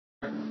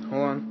Hold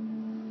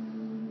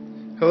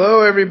on.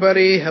 Hello,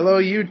 everybody.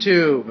 Hello,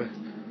 YouTube.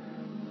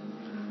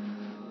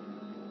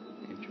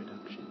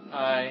 Introduction.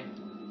 Hi.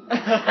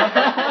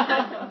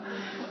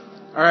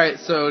 Alright,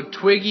 so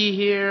Twiggy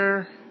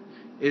here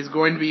is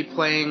going to be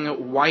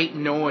playing White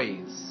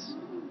Noise.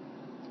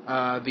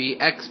 The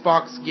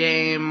Xbox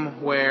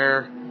game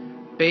where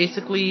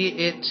basically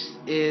it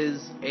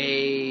is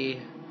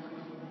a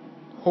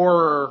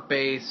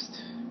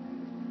horror-based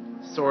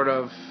sort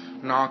of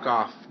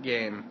knockoff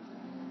game.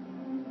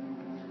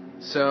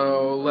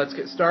 So, let's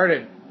get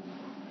started.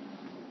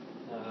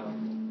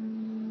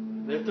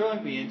 They're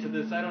throwing me into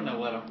this. I don't know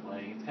what I'm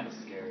playing. It's kind of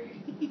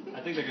scary.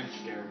 I think they're going to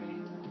scare me.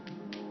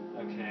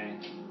 Okay.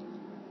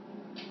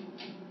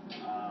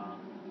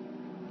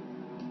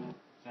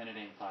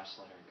 Vanity and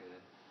flashlight are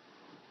good.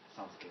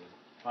 Sounds good.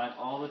 Find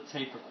all the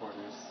tape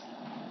recorders.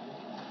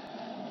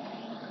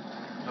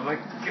 Oh my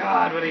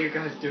god, what are you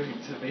guys doing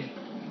to me?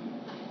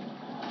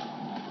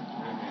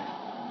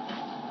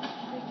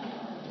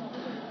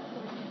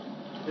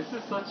 This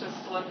is such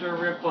a Slender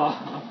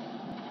ripoff.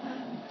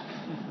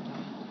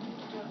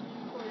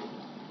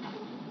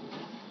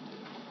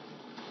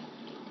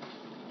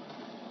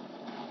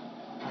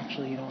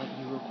 Actually, you know what?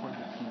 You record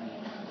the TV.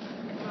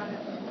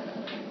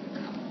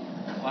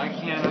 Why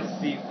can't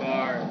I see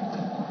far?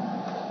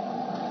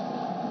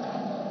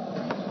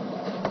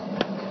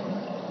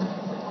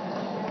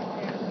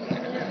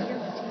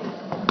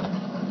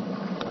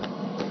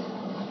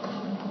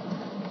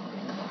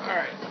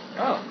 Alright.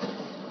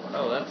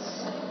 Oh, that's...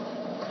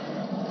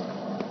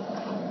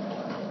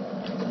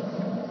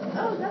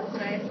 Oh, that's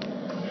nice.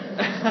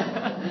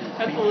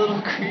 That's a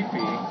little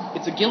creepy.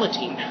 It's a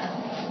guillotine.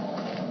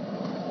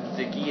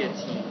 The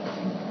guillotine.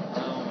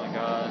 Oh my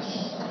gosh.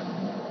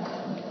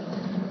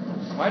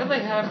 Why do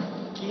they have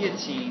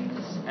guillotines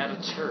at a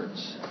church?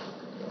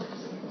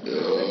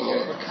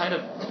 What kind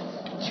of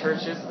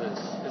church is this?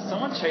 Is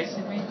someone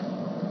chasing me?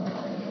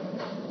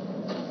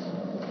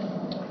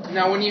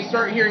 Now, when you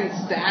start hearing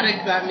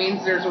static, that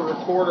means there's a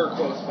recorder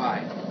close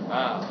by.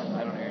 Oh,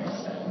 I don't hear any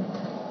static.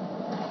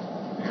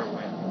 I hear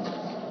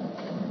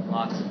wind.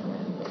 Lots of wind.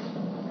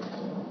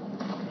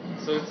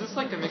 So is this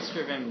like a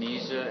mixture of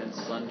Amnesia and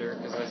Slender?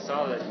 Because I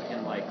saw that you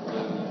can like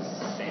lose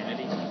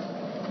sanity.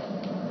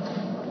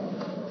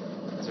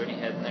 Is there any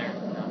head in there?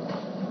 No.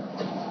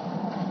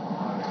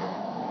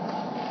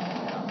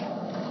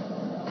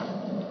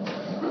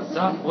 Oh,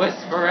 stop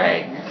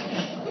whispering!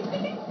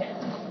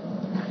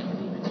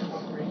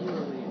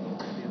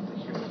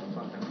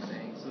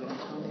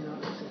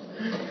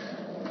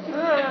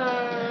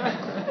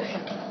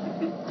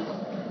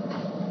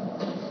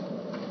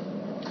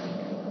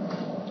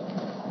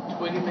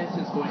 Twigginess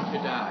is going to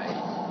die.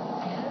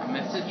 A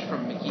message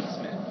from Mickey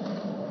Smith.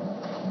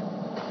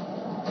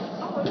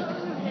 Oh, I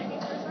don't know, hit me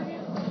for a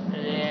second.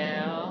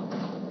 Hello?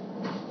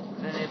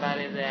 Is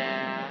anybody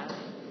there?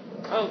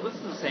 Oh, this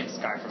is the same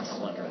sky from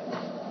Slender.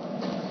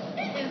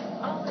 It is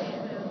all it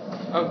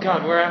is. Oh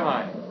god, where am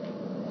I?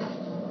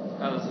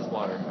 Oh, this is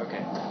water.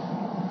 Okay.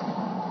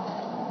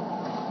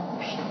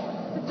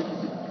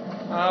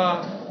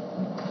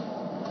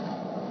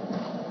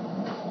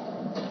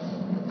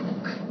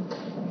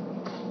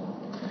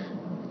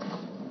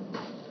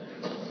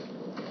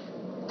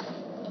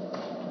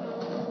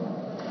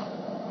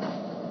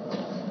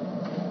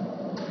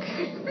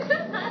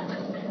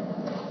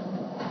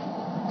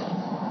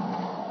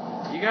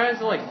 You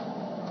guys are like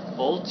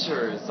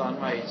vultures on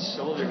my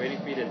shoulder waiting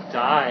for me to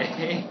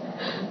die.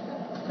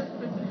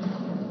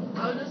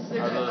 I'll just sit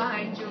right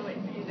behind you and wait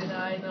for you to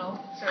die, and I'll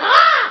start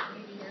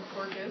eating your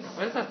carcass.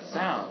 What is that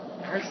sound?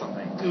 I heard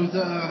something. It was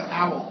an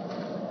owl.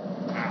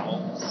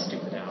 Owl.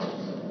 Stupid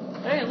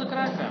owl. Hey, look what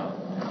I found.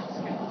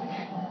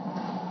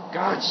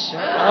 God,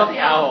 shut up, The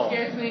owl. owl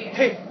scares me.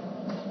 Hey!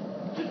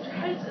 He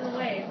hides in the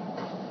way.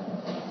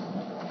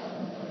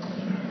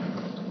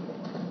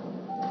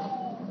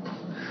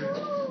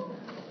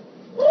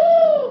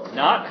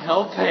 Not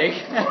helping.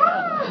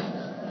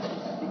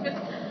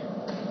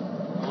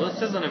 Well,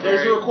 this isn't a very...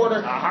 There's your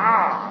recorder.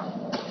 Aha!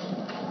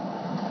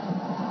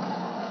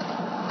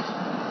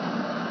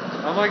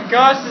 Oh my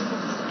gosh, this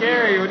is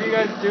scary. What are you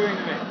guys doing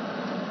to me?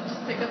 Just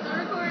pick up the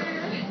recorder.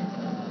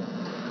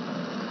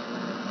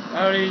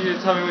 I don't need you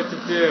to tell me what to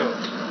do.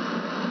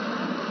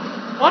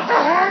 What the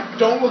heck?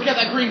 Don't look at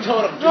that green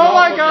totem. Do Oh not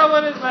my look god, at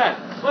what is that?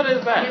 What is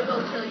It that?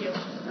 will kill you.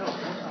 No, don't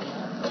tell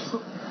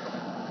that.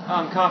 Oh,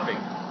 I'm coughing.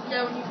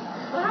 Yeah, when you...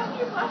 What happened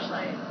to your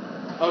flashlight?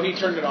 Oh, he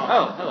turned it on.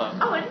 Oh, hello.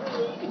 Oh, I didn't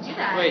know you could do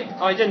that. Wait,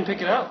 oh, I didn't pick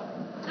it up?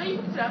 No, you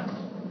picked it up.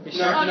 You No,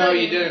 sure? Oh, no, no,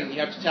 you you- didn't. You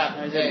have to tap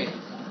I A. didn't.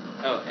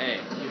 Oh, A.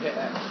 You hit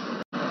X.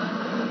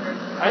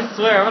 I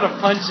swear, I'm gonna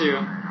punch you.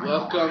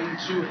 Welcome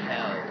to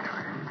hell.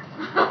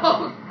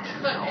 Oh,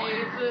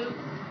 hey,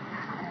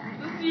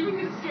 this even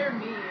can scare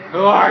me. Who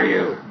are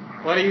you?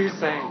 What are you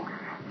saying?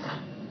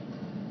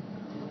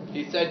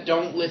 He said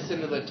don't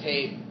listen to the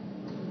tape.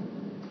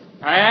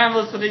 I am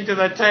listening to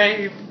the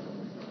tape.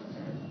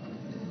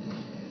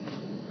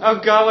 Oh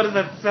god, what is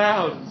that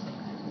sound?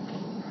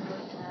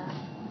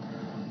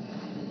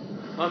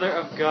 Mother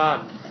of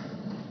God.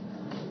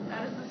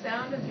 That is the sound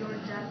sound of your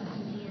death to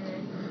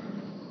hear.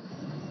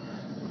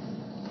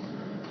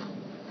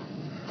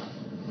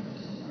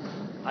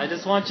 I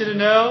just want you to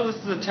know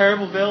this is a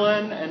terrible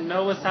villain, and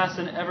no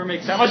assassin ever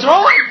makes that much.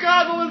 Oh my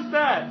God, what was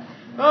that?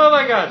 Oh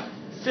my God,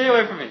 stay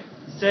away from me.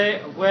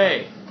 Stay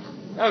away.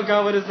 Oh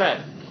God, what is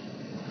that?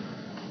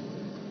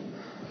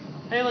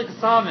 Hey, like a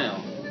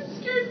sawmill. You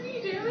scared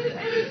me, damn it. I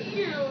hate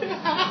you.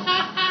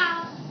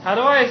 How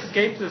do I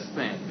escape this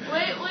thing?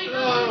 Wait,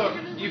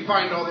 You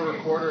find all the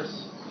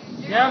recorders.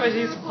 Yeah, but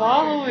he's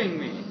following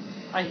me.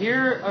 I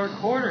hear a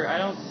recorder. I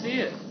don't see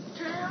it.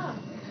 Turn it off.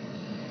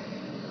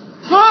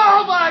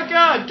 Oh my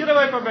God! Get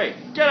away from me!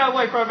 Get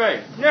away from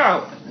me!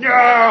 No!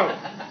 No!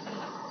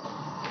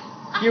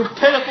 You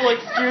pitiful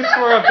excuse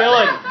for a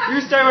villain! You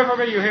stay away from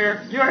me, you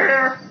hear? You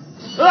hear?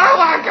 Oh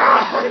my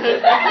God!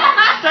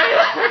 Stay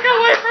the heck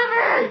away from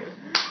me!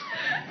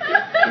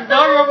 No,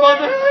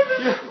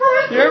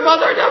 your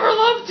mother never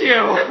loved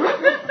you!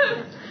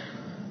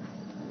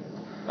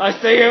 I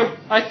see you!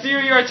 I see you!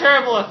 You're a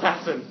terrible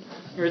assassin!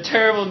 You're a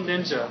terrible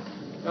ninja.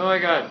 Oh my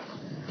God.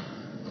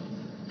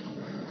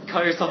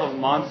 Call yourself a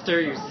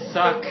monster? You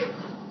suck.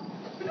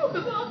 That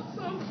was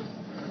awesome.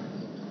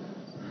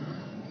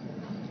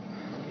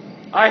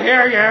 I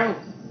hear you!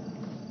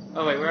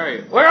 Oh wait, where are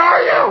you? Where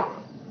are you?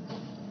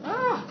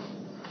 Ah.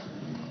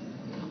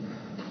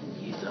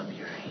 He's up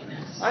your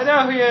anus. I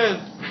know he is.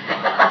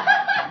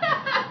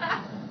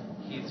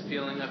 He's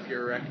feeling up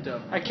your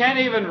rectum. I can't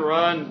even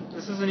run.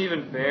 This isn't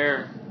even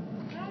fair.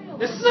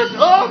 This is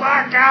oh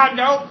my God,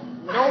 nope.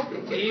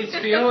 Nope. He's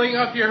feeling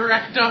up your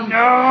rectum.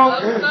 No.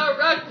 That's not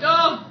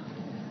rectum.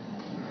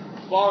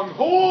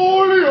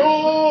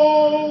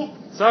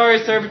 Bongholio! Sorry,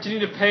 sir, but you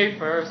need to pay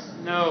first.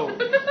 No.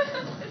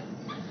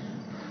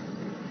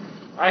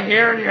 I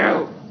hear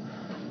you.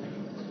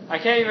 I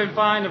can't even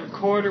find a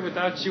recorder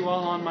without you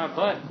all on my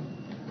butt.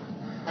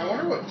 I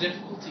wonder what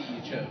difficulty you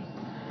chose.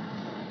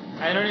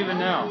 I don't even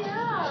know.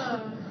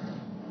 Yeah.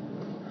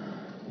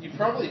 You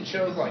probably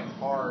chose like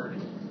hard.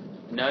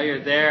 No,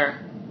 you're there.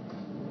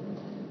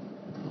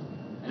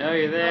 I know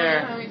you're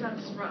there. How many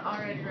times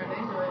already run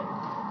into it?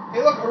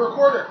 Hey, look, a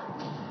recorder.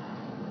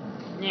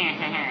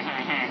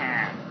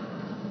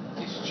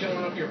 He's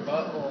chilling up your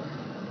butthole.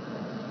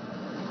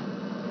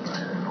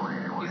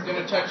 He's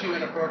gonna touch you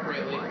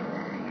inappropriately.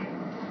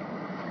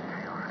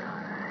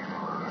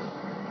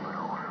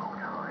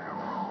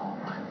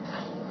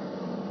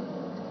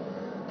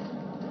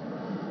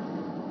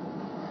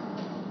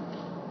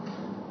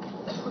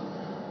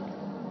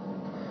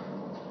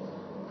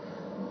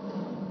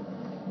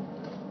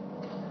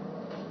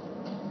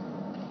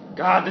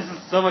 God, this is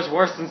so much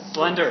worse than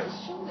Slender.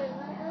 Shoulder,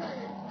 that hurt.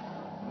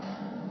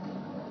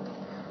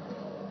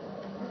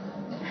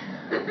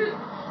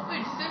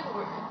 Wait, just didn't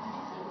work.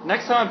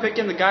 Next time I'm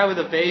picking the guy with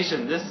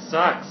evasion. This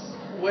sucks.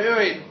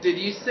 Wait, did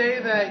you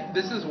say that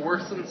this is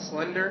worse than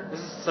Slender?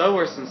 This is so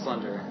worse than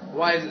Slender.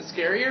 Why, is it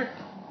scarier?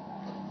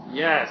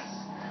 Yes.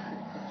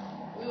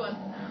 We won.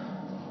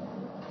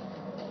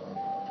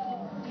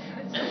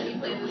 We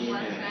played this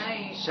last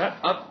night. Shut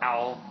up,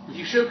 Owl.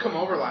 You should have come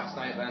over last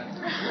night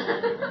then.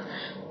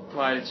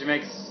 Why, did you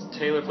make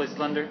Taylor play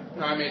Slender?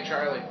 No, I made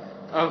Charlie.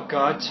 Oh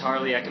God,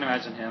 Charlie, I can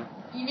imagine him.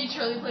 You made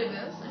Charlie play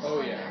this?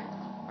 Oh,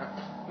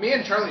 yeah. Me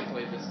and Charlie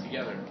played this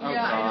together. Oh,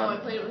 Yeah, I know. God.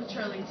 I played it with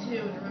Charlie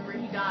too. And remember,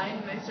 he died,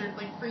 and I started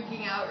like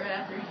freaking out right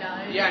after he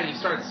died. Yeah, and you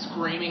started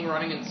screaming,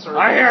 running in circles.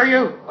 I hear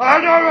you! Oh,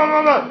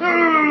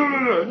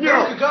 no!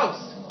 There's the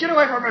ghost. Get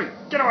away from me!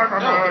 Get away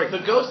from No, me!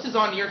 the ghost is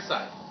on your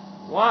side.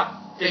 What?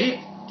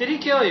 Did he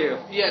kill you?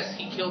 Yes,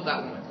 he killed that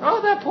woman. Oh,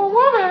 that poor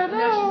woman! And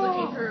now she's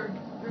looking No! for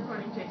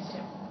recording tapes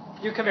too.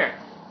 You come here.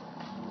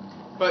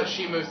 But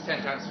she moves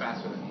 10 times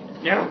faster than you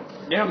do.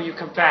 No, you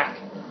come back.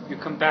 You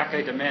come back,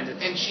 I demand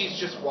it. And she's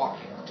just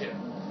walking, too.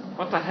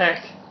 What the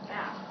heck?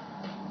 Yeah.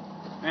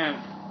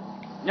 Man.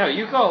 No,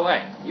 you go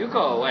away. You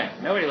go away.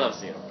 Nobody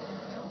loves you.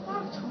 Don't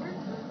walk towards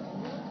him.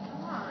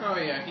 Come on. Oh,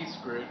 yeah, he's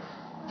screwed.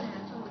 Yeah,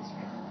 totally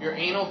screwed. Your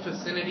anal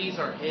vicinities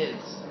are his.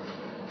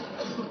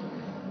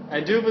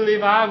 I do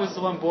believe I was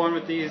the one born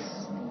with these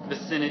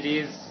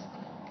vicinities.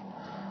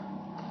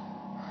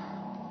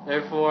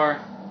 Therefore,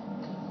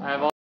 I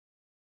have all